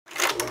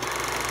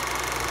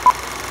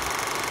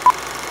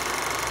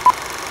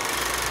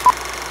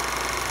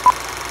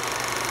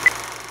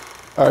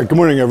All right, good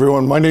morning,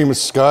 everyone. My name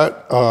is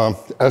Scott,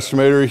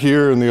 estimator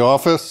here in the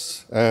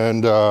office,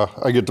 and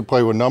I get to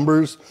play with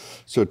numbers.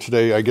 So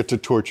today I get to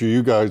torture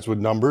you guys with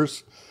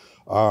numbers.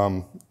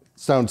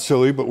 Sounds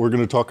silly, but we're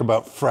going to talk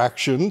about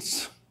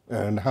fractions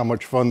and how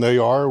much fun they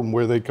are and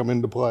where they come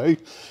into play.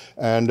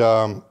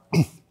 And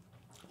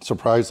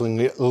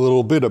surprisingly, a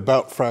little bit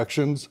about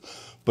fractions,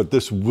 but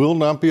this will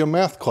not be a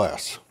math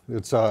class.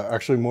 It's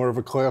actually more of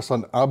a class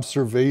on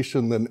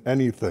observation than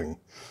anything.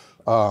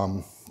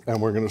 And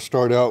we're going to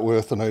start out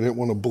with, and I didn't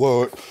want to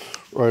blow it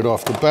right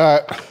off the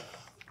bat,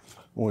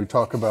 when we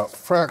talk about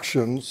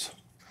fractions,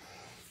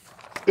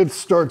 it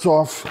starts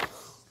off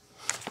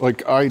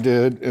like I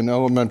did in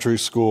elementary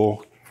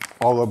school,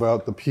 all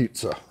about the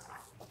pizza.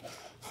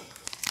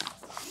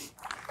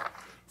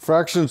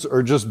 Fractions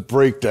are just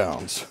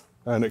breakdowns,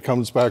 and it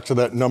comes back to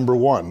that number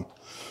one.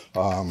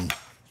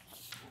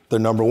 The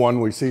number one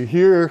we see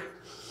here,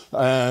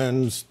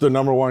 and the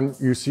number one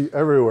you see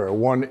everywhere,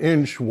 1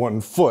 inch,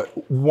 1 foot,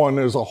 one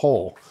as a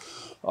whole.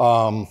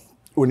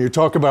 When you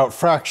talk about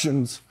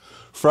fractions,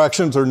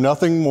 fractions are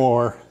nothing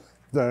more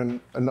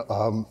than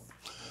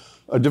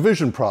a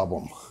division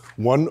problem.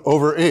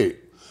 1/8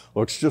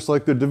 looks just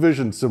like the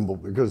division symbol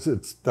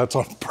because that's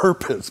on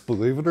purpose,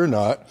 believe it or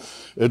not.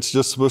 It's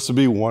just supposed to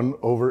be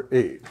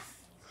 1/8.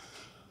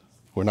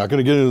 We're not going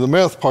to get into the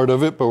math part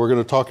of it, but we're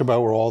going to talk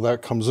about where all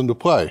that comes into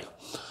play.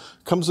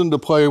 Comes into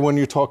play when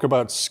you talk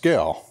about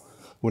scale,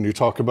 when you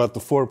talk about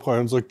the floor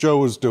plans like Joe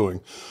was doing.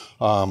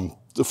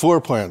 The floor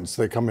plans,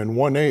 they come in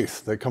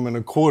 1/8, they come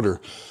in 1/4,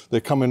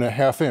 they come in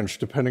 1/2 inch,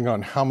 depending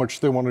on how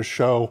much they want to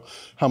show,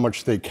 how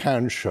much they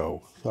can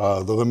show.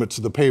 The limits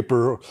of the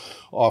paper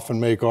often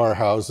make our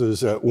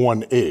houses at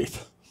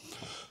 1/8.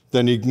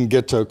 Then you can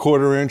get to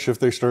 1/4 inch if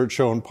they start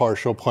showing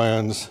partial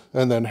plans,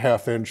 and then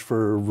 1/2 inch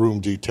for room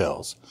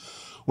details.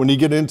 When you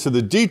get into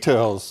the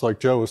details, like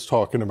Joe was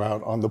talking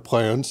about on the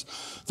plans,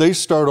 they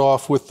start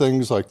off with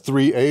things like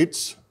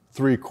 3/8,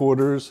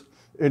 3/4,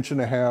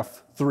 1.5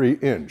 inch, 3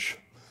 inch.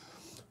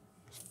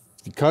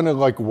 You kind of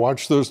like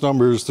watch those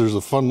numbers, there's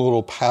a fun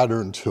little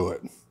pattern to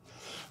it.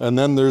 And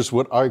then there's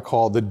what I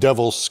call the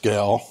devil's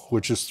scale,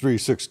 which is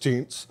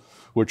 3/16,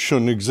 which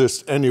shouldn't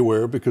exist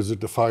anywhere because it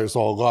defies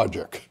all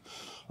logic.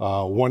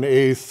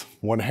 1/8,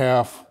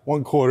 1/2,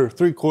 1/4,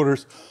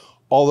 3/4,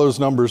 all those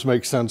numbers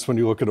make sense when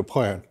you look at a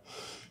plan.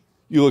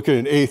 You look at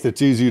an eighth,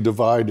 it's easy to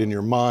divide in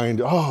your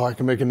mind. Oh, I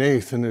can make an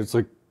eighth, and it's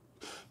like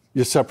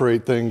you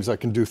separate things. I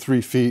can do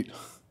 3 feet,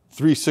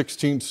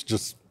 3/16,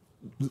 just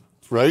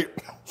right?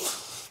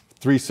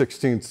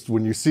 3/16.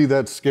 When you see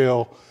that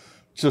scale,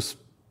 just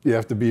you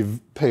have to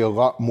pay a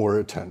lot more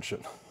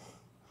attention.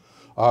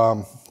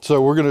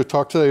 So we're going to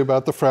talk today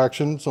about the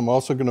fractions. I'm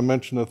also going to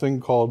mention a thing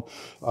called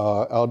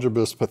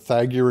algebra's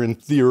Pythagorean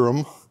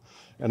theorem,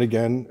 and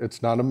again,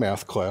 it's not a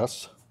math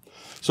class.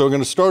 So we're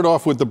going to start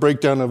off with the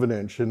breakdown of an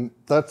inch, and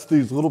that's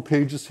these little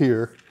pages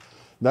here.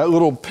 That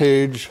little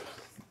page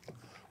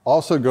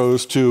also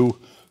goes to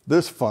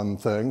this fun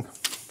thing,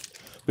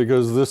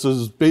 because this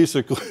is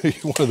basically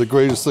one of the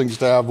greatest things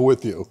to have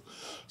with you.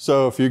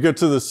 So if you get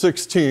to the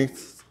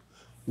 16th,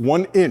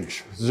 1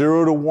 inch,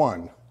 0 to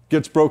 1,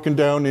 gets broken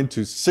down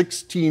into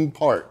 16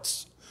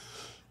 parts.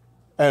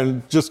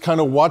 And just kind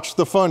of watch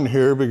the fun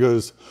here,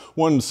 because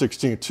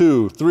 1/16,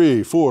 2,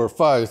 3, 4,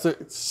 5,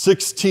 6,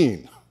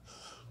 16.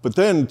 But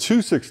then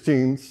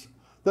 2/16,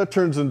 that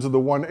turns into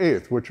the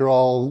 1/8, which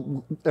are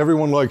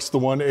everyone likes the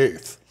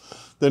 1/8.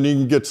 Then you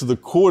can get to the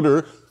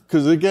 1/4,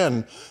 because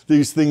again,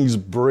 these things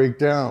break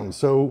down.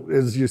 So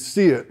as you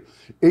see it,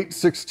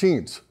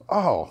 8/16,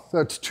 oh,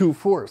 that's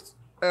 2/4,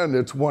 and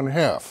it's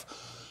 1/2.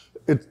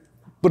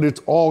 But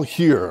it's all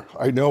here.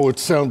 I know it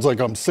sounds like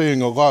I'm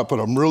saying a lot, but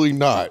I'm really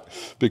not,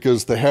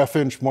 because the 1/2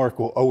 inch mark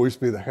will always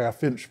be the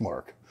 1/2 inch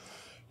mark.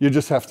 You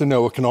just have to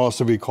know it can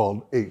also be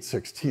called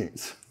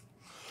 8/16.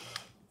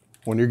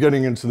 When you're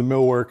getting into the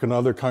millwork and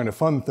other kind of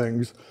fun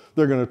things,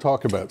 they're going to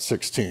talk about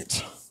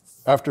 16ths.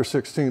 After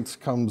 16ths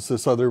comes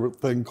this other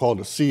thing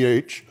called a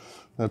CH.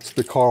 That's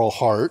the Carl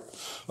Hart.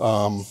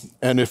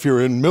 And if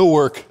you're in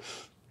millwork,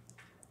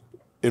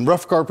 in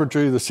rough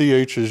carpentry, the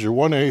CH is your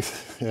 1/8,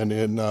 and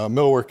in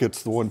millwork,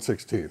 it's the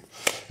 1/16.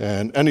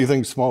 And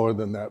anything smaller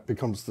than that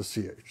becomes the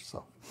CH.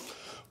 So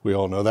we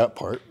all know that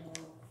part.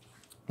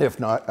 If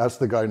not, ask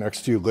the guy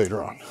next to you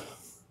later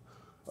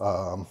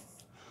on.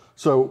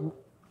 So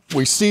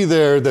we see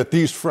there that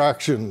these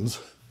fractions,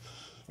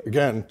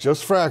 again,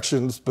 just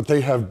fractions, but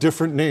they have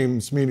different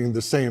names meaning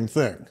the same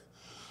thing.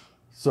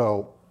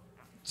 So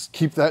just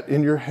keep that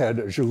in your head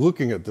as you're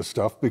looking at this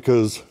stuff,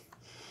 because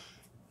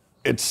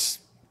it's,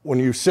 when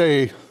you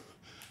say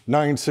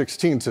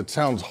 9/16, it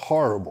sounds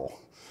horrible,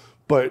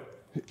 but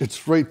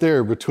it's right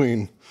there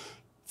between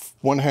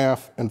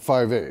 1/2 and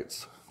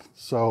 5/8.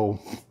 So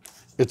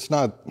it's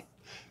not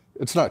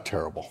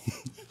terrible.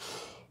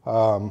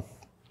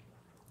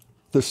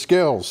 The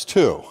scales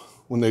too,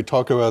 when they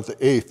talk about the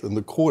 1/8 and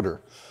the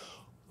 1/4,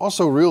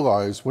 also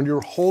realize when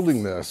you're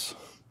holding this,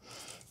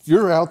 if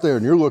you're out there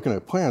and you're looking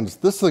at plans,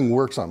 this thing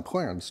works on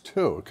plans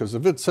too, because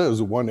if it says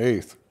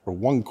 1/8 or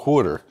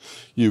 1/4,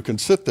 you can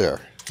sit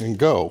there and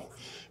go.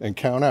 and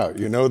count out.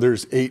 You know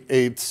there's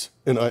 8/8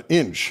 in an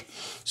inch.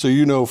 So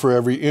you know for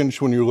every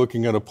inch when you're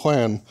looking at a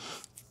plan,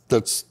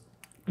 that's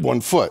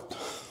 1 foot.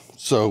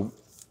 So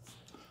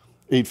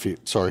 8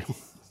 feet, sorry.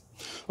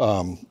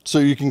 So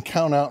you can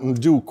count out and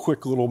do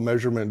quick little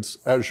measurements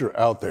as you're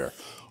out there,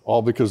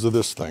 all because of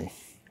this thing.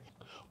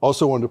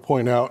 Also wanted to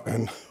point out,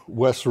 and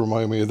Wes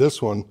reminded me of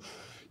this one,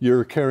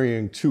 you're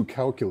carrying 2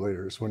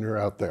 calculators when you're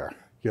out there.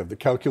 You have the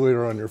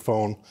calculator on your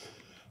phone.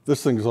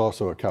 This thing is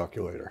also a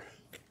calculator.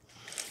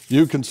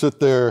 You can sit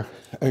there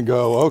and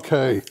go,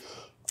 okay,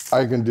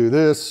 I can do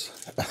this.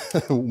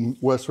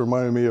 Wes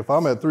reminded me, if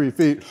I'm at 3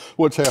 feet,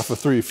 what's half of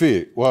 3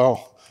 feet?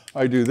 Well,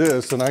 I do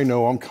this and I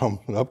know I'm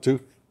coming up to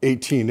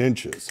 18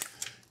 inches.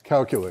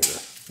 Calculator,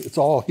 it's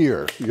all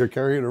here. You're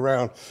carrying it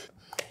around.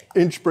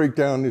 Inch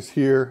breakdown is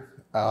here.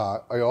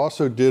 I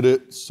also did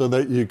it so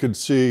that you could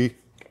see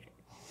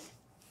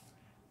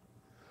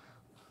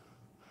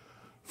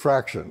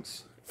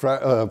fractions,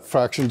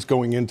 fractions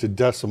going into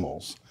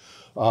decimals.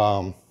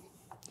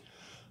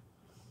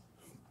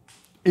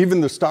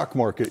 Even the stock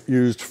market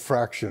used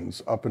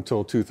fractions up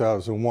until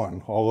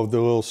 2001. All of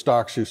the little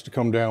stocks used to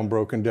come down,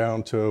 broken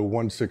down to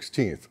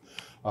 1/16.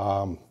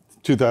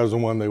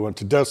 2001, they went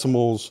to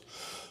decimals.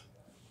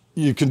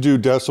 You can do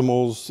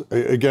decimals.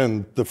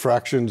 Again, the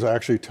fractions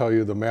actually tell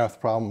you the math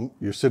problem.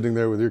 You're sitting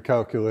there with your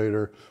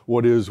calculator.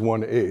 What is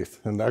 1/8?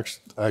 And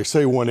I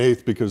say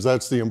 1/8 because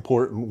that's the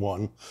important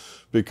one,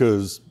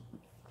 because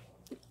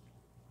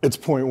it's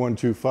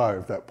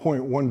 0.125. That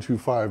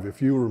 0.125,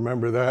 if you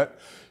remember that,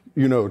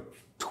 you know,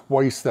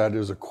 twice that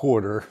is a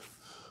quarter.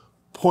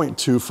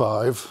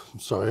 0.25,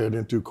 sorry, I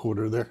didn't do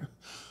quarter there.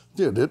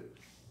 Did it?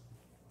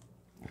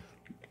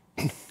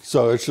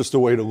 So it's just a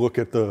way to look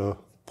at the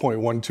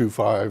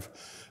 0.125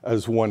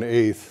 as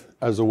 1/8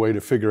 as a way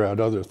to figure out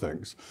other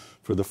things.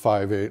 For the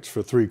 5/8,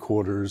 for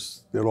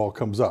 3/4, it all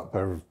comes up.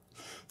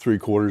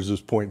 3/4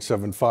 is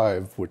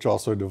 0.75, which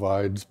also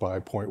divides by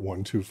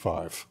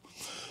 0.125.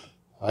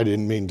 I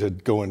didn't mean to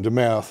go into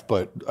math,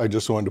 but I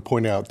just wanted to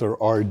point out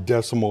there are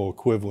decimal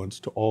equivalents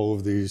to all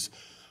of these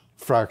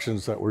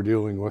fractions that we're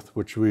dealing with,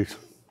 which we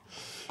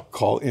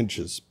call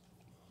inches.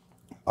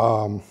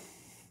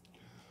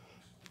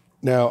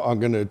 Now I'm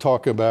going to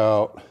talk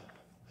about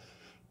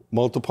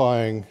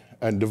multiplying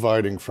and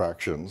dividing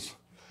fractions.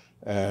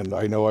 And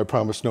I know I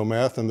promised no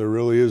math, and there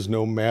really is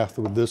no math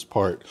with this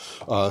part.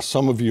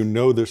 Some of you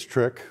know this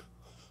trick.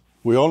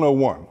 We all know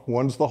 1.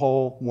 1's the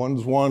whole,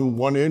 1's 1,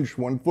 1 inch,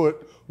 1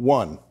 foot,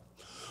 1.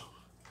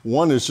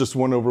 1 is just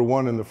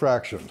 1/1 in the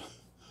fraction.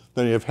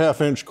 Then you have 1/2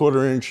 inch,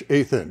 1/4 inch,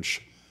 1/8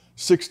 inch,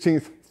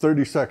 16th,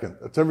 32nd.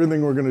 That's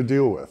everything we're going to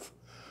deal with.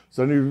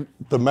 So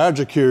the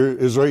magic here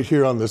is right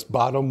here on this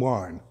bottom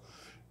line.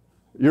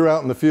 You're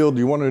out in the field,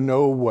 you want to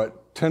know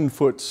what 10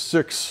 foot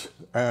 6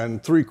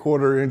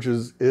 3/4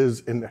 inches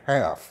is in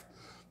half.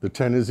 The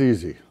 10 is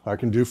easy. I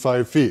can do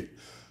 5 feet.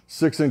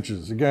 6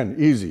 inches, again,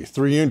 easy.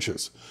 3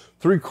 inches.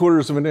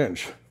 3/4 of an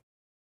inch.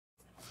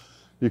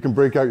 You can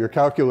break out your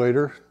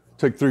calculator,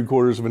 take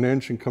 3/4 of an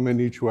inch and come in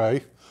each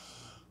way.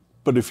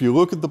 But if you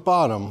look at the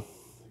bottom,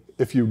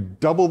 if you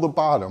double the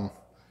bottom,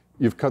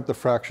 you've cut the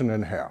fraction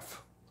in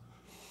half.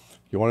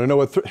 You want to know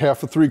what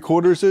half of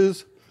 3/4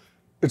 is?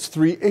 It's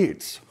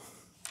 3/8.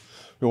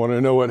 You want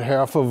to know what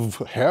half of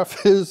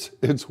half is?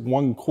 It's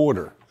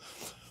 1/4.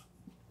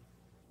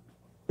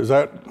 Is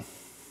that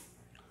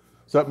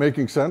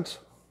making sense?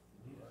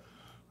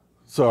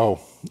 So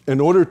in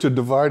order to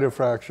divide a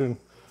fraction,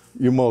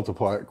 you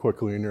multiply it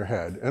quickly in your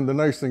head. And the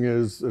nice thing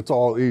is it's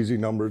all easy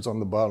numbers on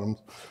the bottom,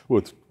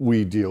 which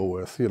we deal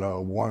with, you know,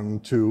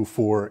 1, 2,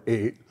 4,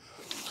 8.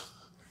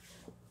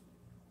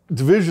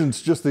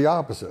 Division's just the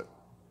opposite.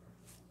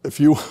 If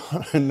you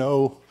want to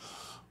know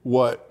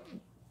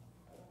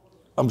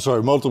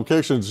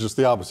multiplication is just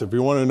the opposite. If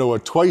you want to know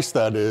what twice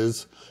that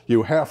is,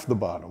 you half the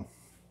bottom.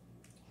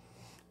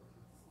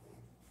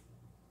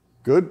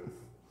 Good?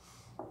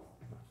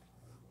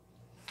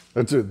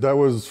 That's it. That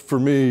was, for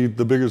me,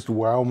 the biggest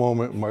wow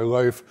moment in my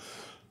life,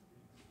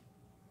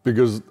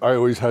 because I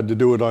always had to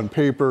do it on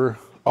paper.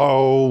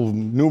 Oh,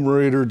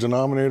 numerator,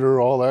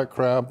 denominator, all that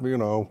crap, you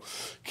know,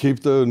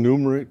 keep the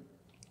numerator.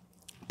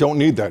 Don't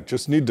need that.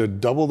 Just need to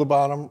double the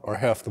bottom or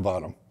half the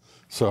bottom.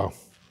 So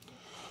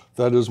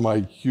that is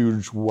my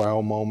huge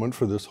wow moment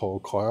for this whole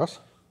class.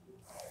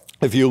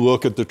 If you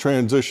look at the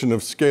transition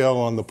of scale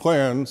on the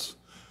plans,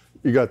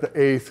 you got the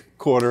 1/8,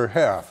 1/4,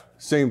 half.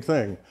 Same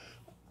thing.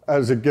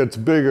 As it gets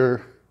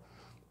bigger,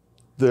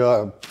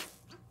 the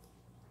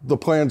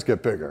plans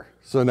get bigger.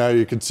 So now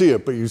you can see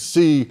it, but you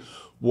see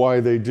why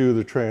they do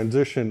the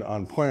transition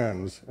on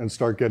plans and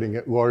start getting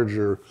it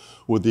larger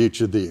with each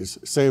of these.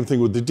 Same thing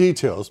with the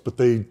details, but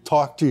they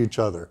talk to each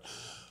other.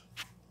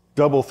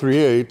 Double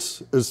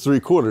 3/8 is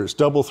 3/4.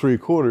 Double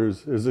 3/4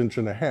 is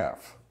 1.5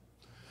 inches.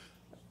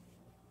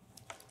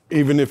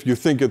 Even if you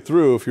think it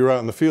through, if you're out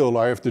in the field,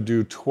 I have to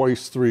do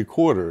twice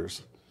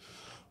 3/4.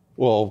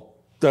 Well,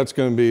 that's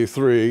going to be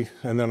 3,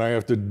 and then I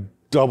have to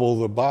double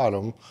the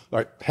bottom,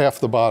 like half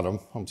the bottom,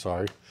 I'm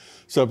sorry.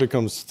 So it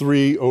becomes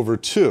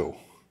 3/2.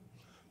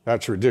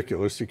 That's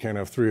ridiculous. You can't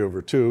have 3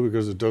 over 2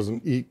 because it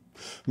doesn't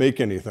make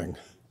anything.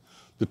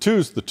 The 2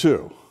 is the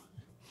 2.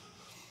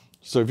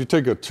 So if you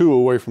take a 2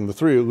 away from the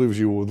 3, it leaves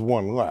you with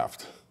 1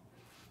 left.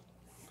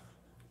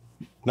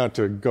 Not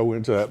to go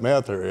into that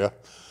math area.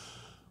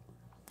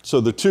 So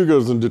the 2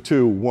 goes into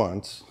 2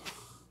 once,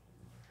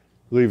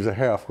 leaves a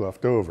half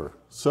left over.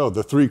 So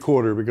the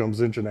 3/4 becomes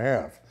 1.5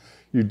 inches.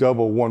 You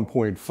double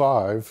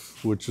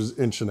 1.5, which is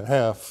 1.5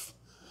 inches.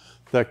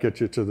 That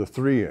gets you to the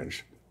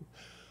 3-inch.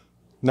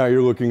 Now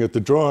you're looking at the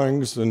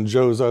drawings, and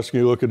Joe's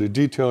asking you to look at a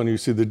detail, and you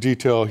see the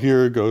detail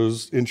here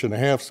goes 1.5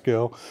 inch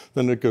scale,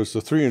 then it goes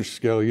to 3-inch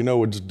scale. You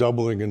know it's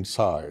doubling in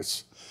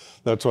size.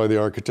 That's why the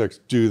architects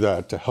do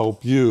that, to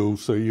help you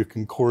so you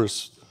can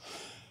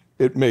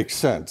it makes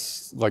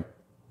sense. Like,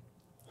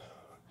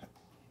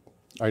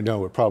 I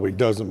know it probably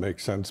doesn't make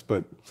sense,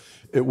 but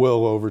it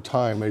will over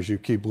time as you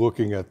keep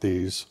looking at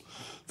these,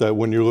 that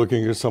when you're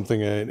looking at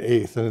something at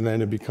 1/8 and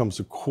then it becomes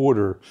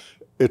 1/4,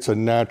 it's a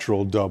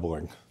natural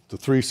doubling. The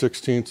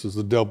 3/16 is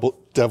the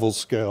devil's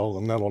scale,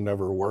 and that'll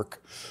never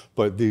work.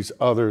 But these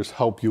others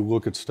help you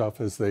look at stuff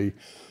as they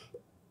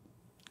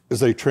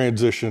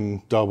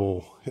transition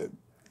double.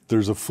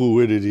 There's a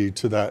fluidity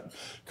to that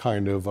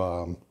kind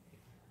of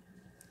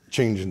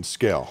change in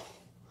scale.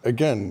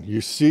 Again,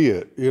 you see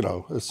it,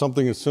 it's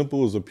something as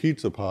simple as a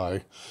pizza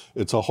pie.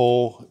 It's a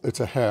whole,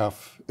 it's a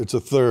half, it's a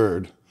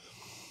third.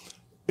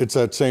 It's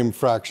that same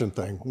fraction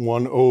thing,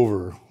 1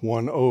 over,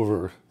 1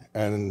 over.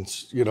 And,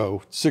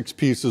 6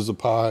 pieces of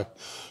pie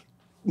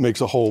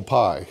makes a whole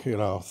pie.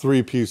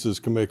 3 pieces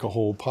can make a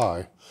whole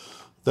pie.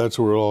 That's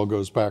where it all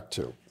goes back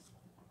to.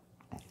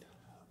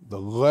 The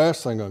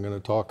last thing I'm going to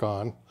talk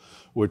on,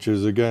 which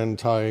is, again,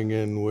 tying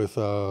in with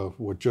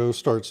what Joe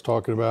starts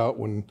talking about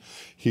when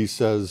he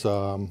says,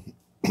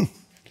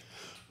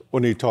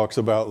 when he talks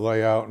about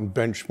layout and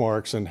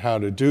benchmarks and how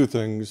to do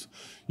things,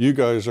 you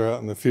guys are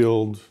out in the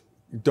field,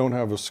 you don't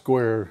have a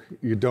square,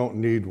 you don't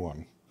need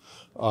one.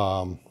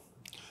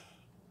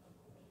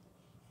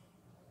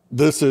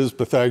 This is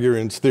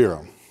Pythagorean's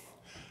theorem.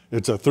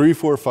 It's a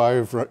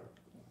 3-4-5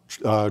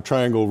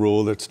 triangle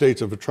rule that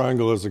states if a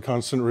triangle has a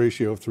constant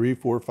ratio of 3,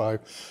 4,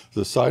 5,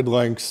 the side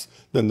lengths,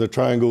 then the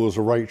triangle is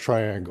a right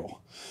triangle.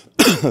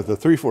 The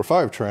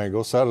 3-4-5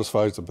 triangle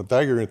satisfies the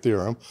Pythagorean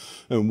theorem,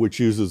 which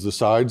uses the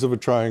sides of a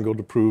triangle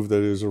to prove that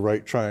it is a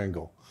right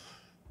triangle.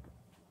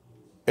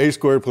 A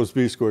squared plus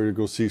B squared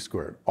equals C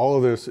squared. All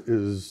of this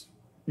is,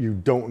 you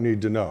don't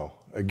need to know.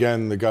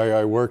 Again, the guy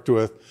I worked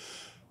with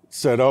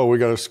said, oh, we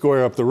got to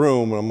square up the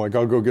room. And I'm like,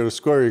 I'll go get a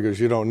square. He goes,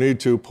 you don't need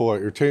to. Pull out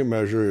your tape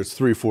measure. It's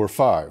 3, 4,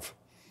 5.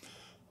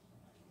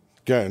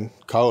 Again,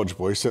 college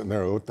boy sitting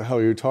there, what the hell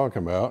are you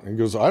talking about? And he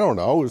goes, I don't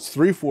know. It's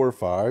 3, 4,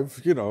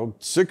 5,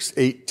 6,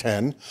 8,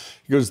 10.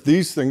 He goes,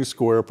 these things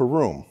square up a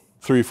room.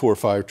 3, 4,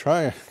 5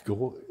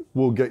 triangle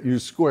will get you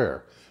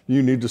square.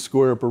 You need to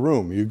square up a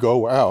room. You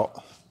go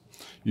out,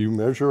 you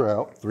measure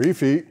out 3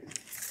 feet.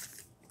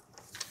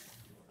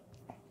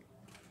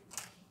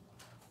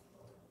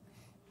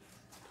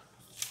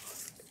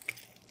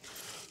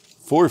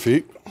 4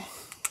 feet.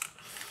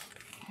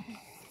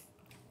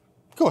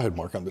 Go ahead,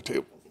 mark on the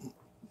table.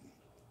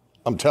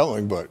 I'm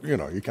telling, but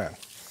you can.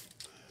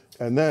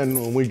 And then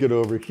when we get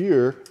over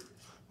here,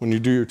 when you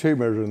do your tape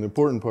measure, the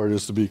important part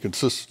is to be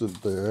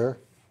consistent there.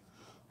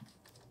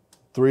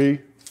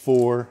 3,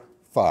 4,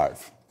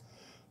 5.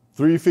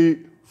 3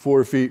 feet,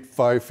 4 feet,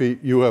 5 feet,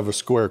 you have a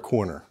square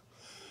corner.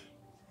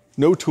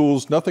 No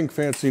tools, nothing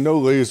fancy,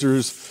 no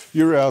lasers.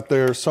 You're out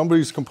there,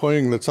 somebody's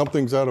complaining that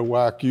something's out of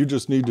whack. You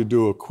just need to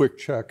do a quick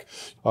check.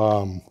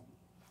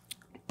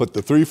 But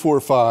the 3,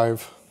 4,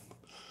 5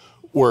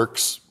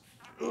 works.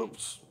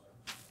 Oops.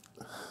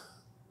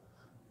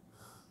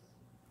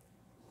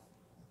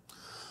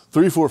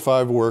 3, 4,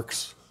 5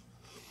 works.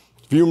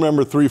 If you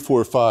remember 3,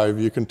 4, 5,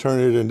 you can turn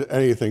it into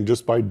anything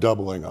just by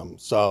doubling them.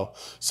 So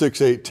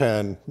 6, 8,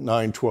 10,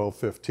 9, 12,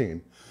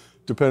 15.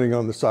 Depending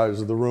on the size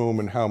of the room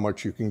and how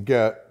much you can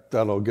get,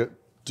 that'll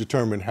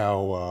determine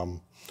how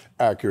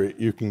accurate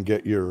you can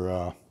get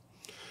your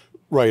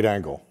right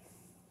angle.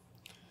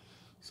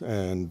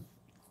 And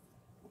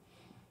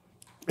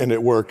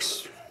it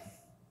works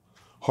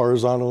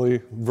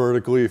horizontally,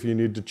 vertically if you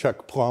need to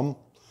check plumb.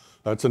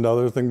 That's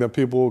another thing that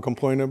people will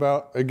complain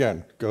about.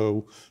 Again,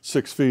 go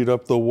 6 feet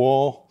up the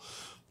wall,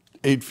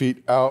 8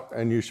 feet out,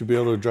 and you should be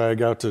able to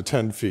drag out to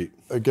 10 feet.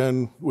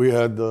 Again, we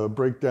had the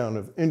breakdown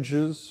of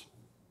inches.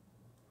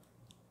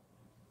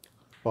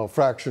 Well,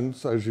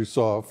 fractions, as you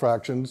saw,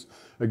 fractions,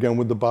 again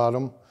with the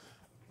bottom.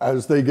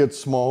 As they get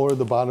smaller,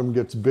 the bottom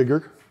gets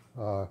bigger.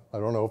 I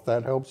don't know if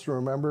that helps to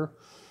remember.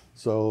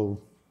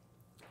 So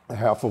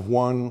 1/2 of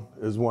 1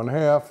 is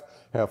 1/2,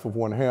 1/2 of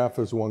 1/2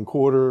 is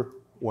 1/4,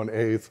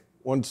 1/8,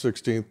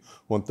 1/16,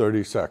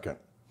 1/32.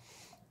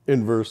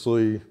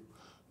 Inversely,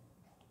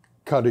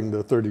 cutting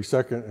the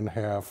 32nd in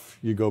half,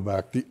 you go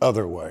back the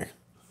other way.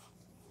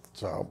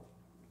 So,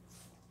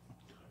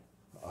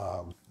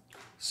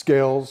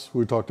 scales,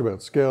 we talked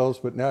about scales,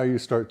 but now you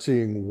start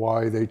seeing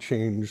why they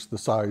change the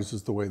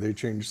sizes the way they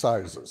change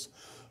sizes.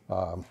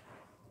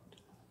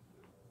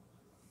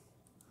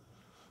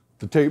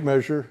 The tape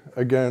measure,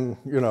 again,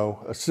 you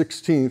know, a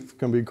 16th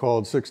can be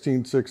called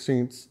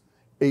 16/16,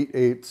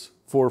 8/8,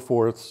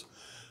 4/4.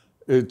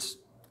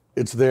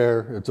 It's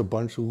there, it's a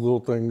bunch of little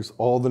things.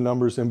 All the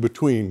numbers in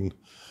between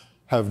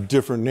have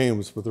different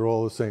names, but they're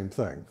all the same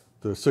thing.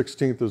 The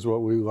 16th is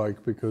what we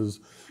like because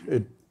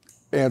it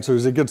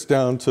gets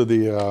down to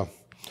the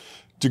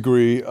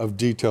degree of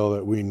detail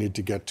that we need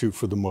to get to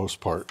for the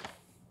most part.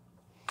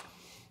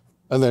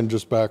 And then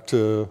just back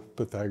to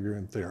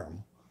Pythagorean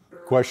theorem.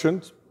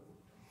 Questions?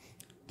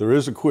 There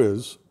is a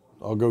quiz.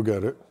 I'll go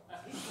get it.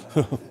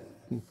 Mr.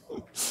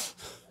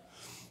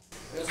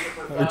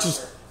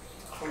 Professor,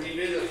 when you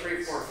do the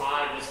 3, 4,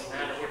 5, does it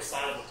matter which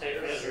side of the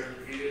tape measure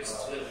you use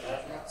to do the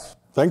measurements?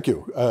 Thank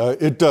you.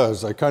 It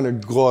does. I kind of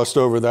glossed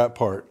over that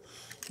part.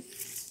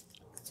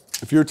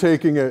 If you're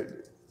taking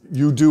it,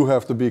 you do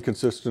have to be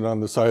consistent on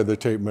the side of the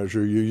tape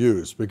measure you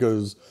use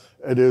because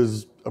it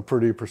is a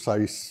pretty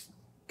precise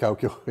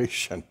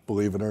calculation,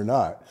 believe it or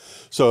not.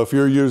 So if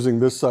you're using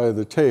this side of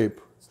the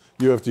tape,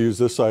 you have to use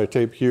this side of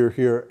tape here,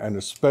 here, and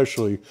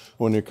especially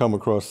when you come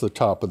across the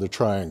top of the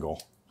triangle,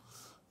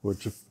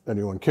 which if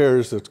anyone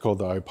cares, it's called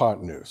the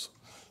hypotenuse.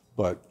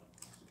 But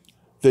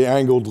the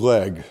angled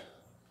leg,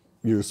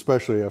 you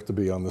especially have to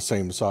be on the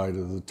same side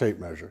of the tape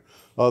measure.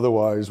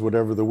 Otherwise,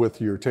 whatever the width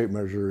of your tape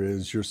measure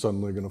is, you're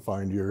suddenly going to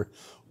find you're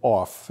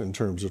off in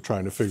terms of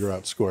trying to figure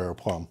out square or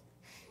plumb.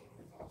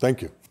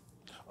 Thank you.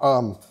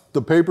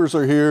 The papers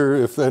are here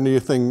if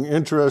anything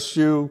interests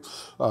you.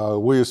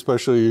 We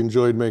especially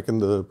enjoyed making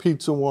the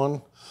pizza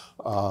one.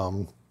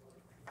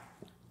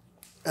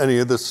 Any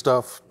of this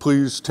stuff,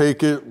 please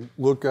take it,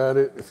 look at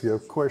it. If you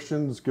have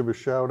questions, give a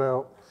shout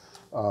out.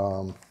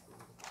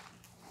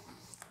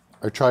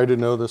 I try to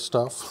know this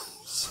stuff.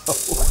 So.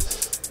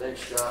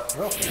 Thanks, Scott.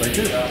 Well, thank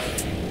you.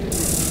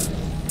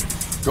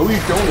 Go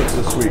eat donuts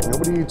this week.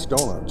 Nobody eats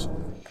donuts.